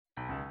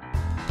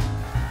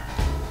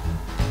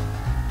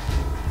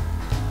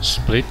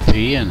split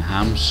pea and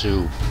ham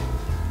soup.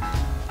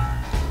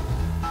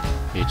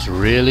 It's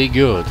really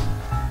good.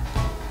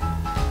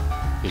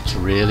 It's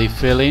really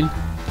filling.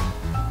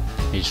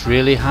 It's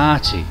really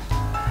hearty.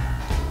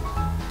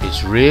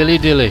 It's really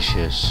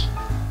delicious,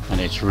 and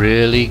it's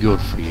really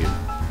good for you.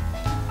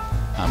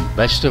 And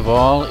best of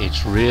all,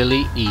 it's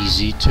really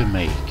easy to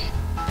make.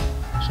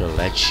 So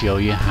let's show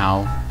you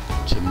how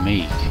to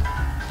make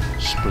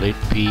split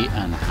pea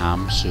and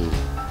ham soup.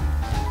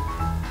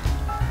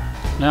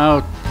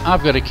 Now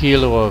I've got a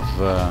kilo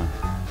of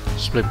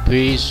split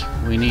peas.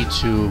 We need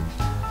to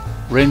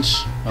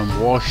rinse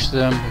and wash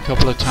them a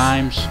couple of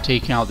times,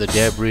 taking out the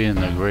debris and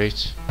the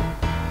grit.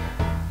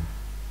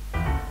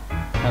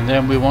 And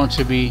then we want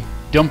to be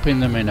dumping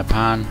them in a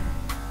pan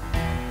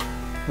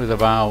with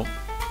about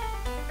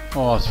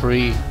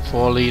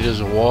 3-4 litres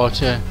of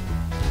water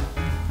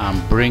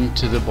and bring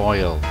to the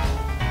boil.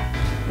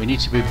 We need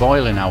to be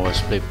boiling our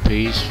split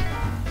peas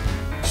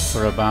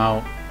for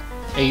about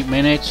 8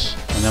 minutes,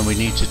 and then we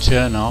need to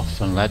turn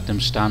off and let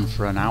them stand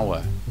for an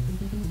hour.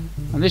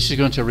 And this is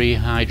going to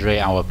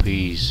rehydrate our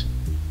peas.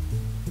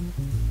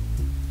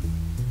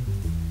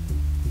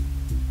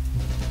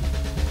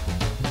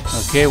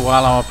 Okay,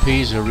 while our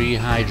peas are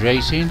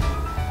rehydrating,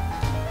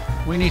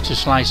 we need to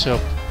slice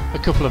up a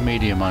couple of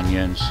medium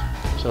onions.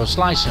 So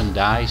slice and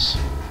dice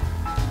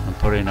and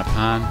put in a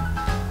pan.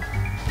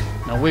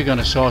 Now we're going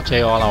to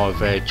saute all our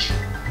veg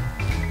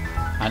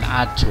and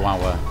add to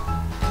our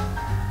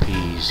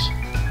peas.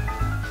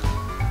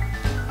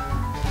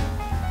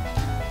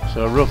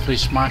 So roughly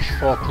smash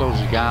 4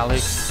 cloves of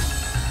garlic,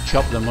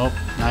 chop them up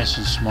nice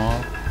and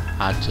small,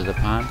 add to the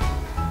pan.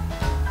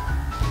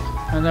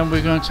 And then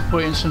we're going to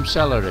put in some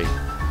celery.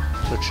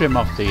 So trim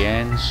off the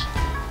ends,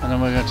 and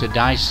then we're going to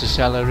dice the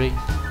celery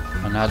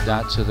and add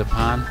that to the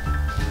pan.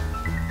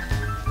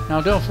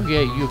 Now don't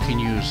forget, you can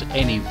use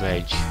any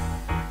veg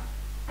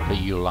that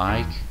you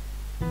like.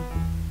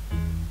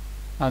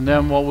 And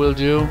then what we'll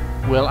do,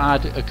 we'll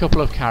add a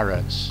couple of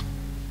carrots.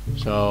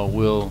 So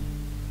we'll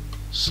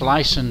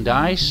slice and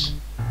dice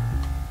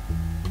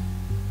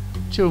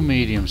 2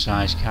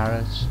 medium-sized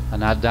carrots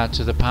and add that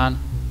to the pan.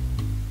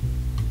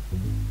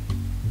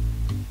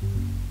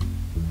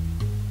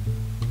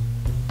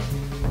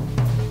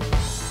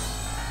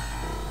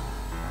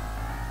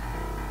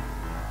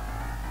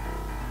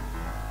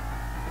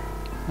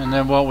 And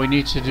then what we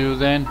need to do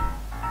then,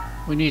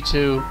 we need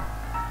to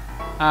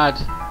add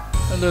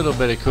a little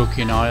bit of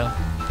cooking oil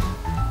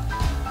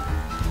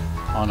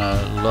on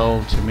a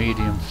low to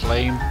medium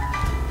flame.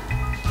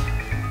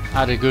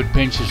 Add a good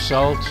pinch of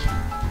salt,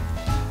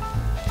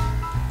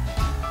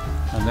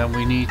 and then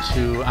we need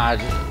to add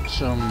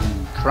some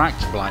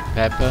cracked black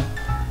pepper,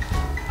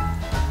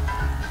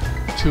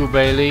 2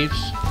 bay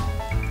leaves,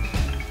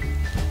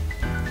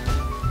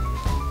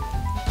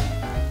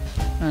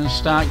 and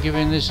start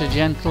giving this a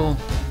gentle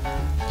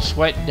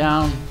sweat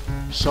down,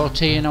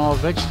 sautéing our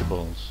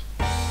vegetables.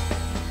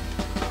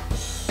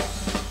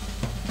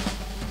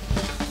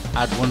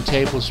 Add 1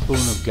 tablespoon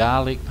of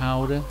garlic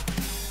powder.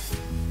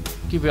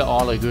 Give it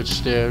all a good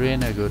stir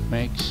in, a good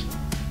mix.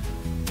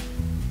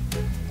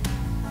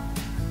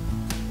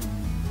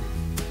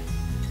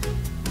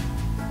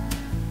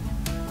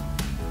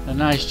 A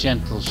nice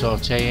gentle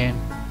sautéing.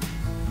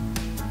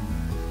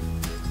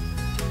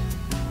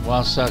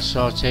 Whilst that's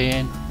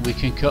sautéing, we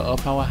can cut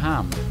up our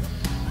ham.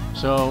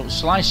 So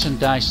slice and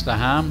dice the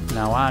ham.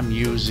 Now I'm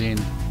using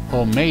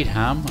homemade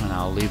ham, and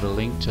I'll leave a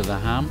link to the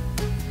ham,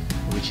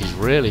 which is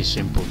really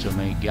simple to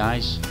make,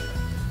 guys.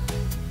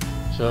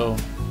 So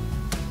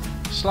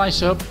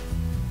slice up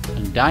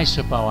and dice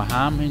up our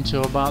ham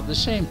into about the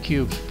same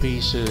cube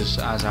pieces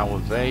as our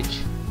veg.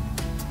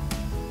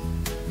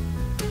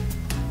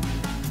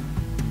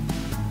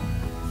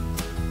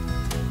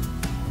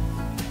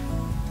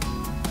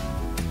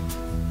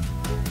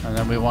 And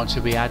then we want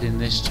to be adding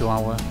this to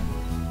our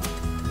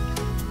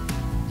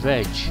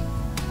veg.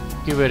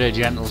 Give it a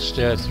gentle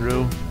stir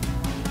through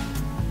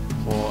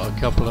for a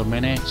couple of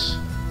minutes.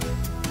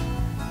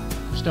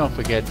 Just don't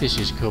forget, this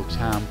is cooked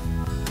ham.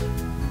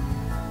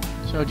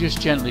 So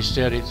just gently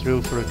stir it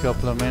through for a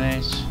couple of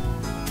minutes.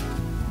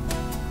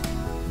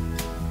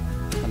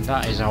 And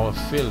that is our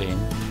filling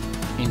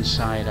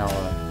inside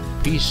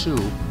our pea soup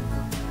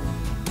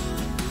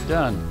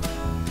done.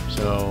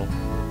 So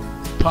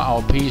put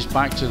our peas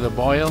back to the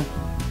boil,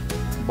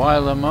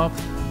 boil them up,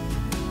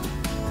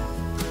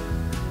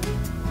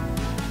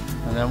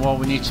 and then what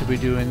we need to be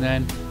doing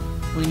then,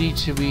 we need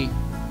to be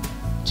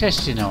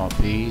testing our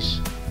peas.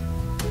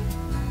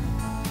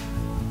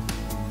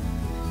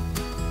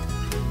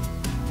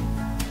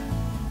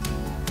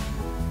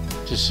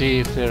 To see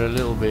if they're a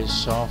little bit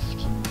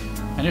soft,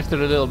 and if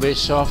they're a little bit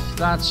soft,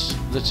 that's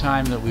the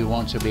time that we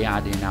want to be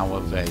adding our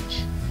veg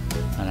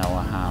and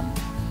our ham.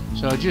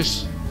 So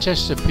just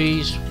test the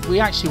peas. We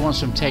actually want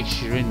some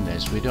texture in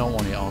this, we don't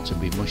want it all to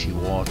be mushy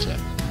water.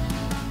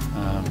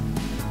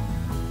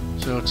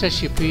 So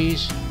test your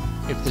peas.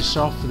 If they're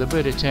soft with a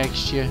bit of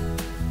texture,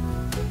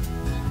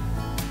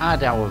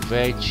 add our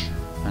veg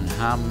and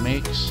ham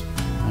mix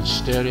and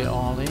stir it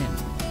all in.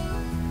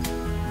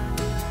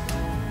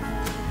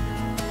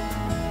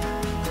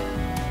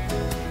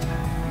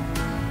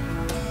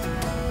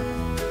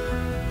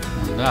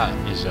 That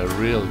is a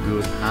real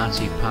good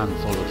hearty pan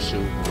full of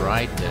soup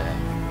right there.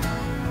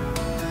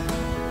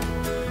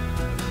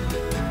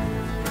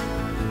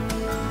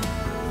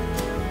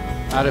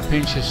 Add a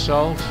pinch of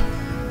salt,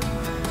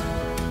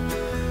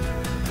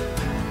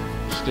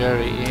 stir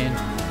it in,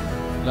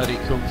 let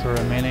it cook for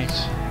a minute,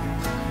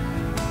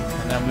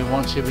 and then we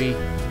want to be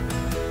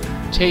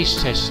taste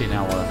testing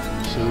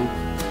our soup.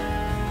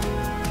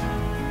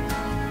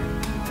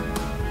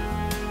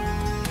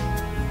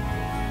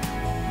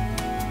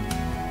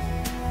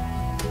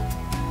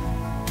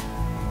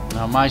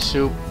 Now my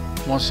soup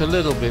wants a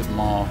little bit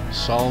more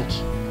salt,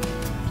 so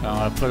I'm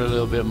going to put a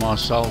little bit more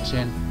salt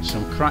in,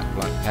 some cracked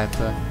black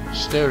pepper,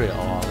 stir it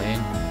all in,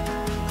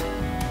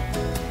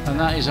 and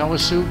that is our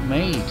soup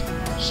made.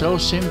 So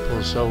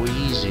simple, so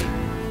easy,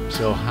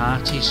 so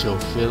hearty, so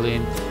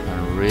filling,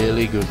 and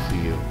really good for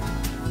you.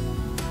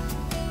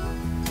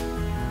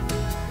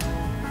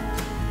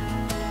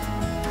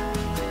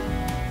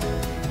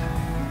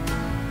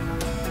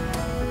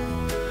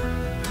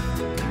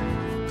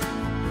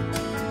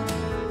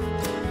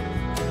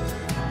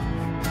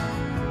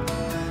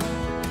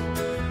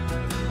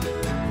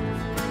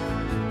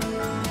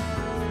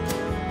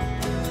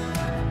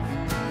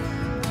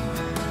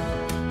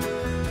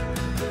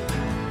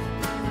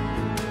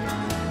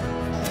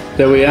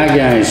 There we are,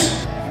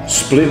 guys,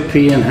 split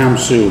pea and ham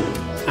soup.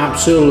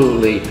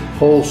 Absolutely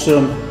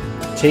wholesome,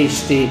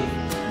 tasty,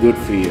 good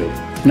for you.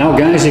 Now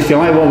guys, if you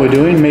like what we're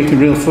doing, making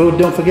real food,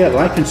 don't forget,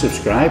 like and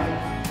subscribe,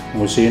 and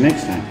we'll see you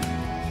next time.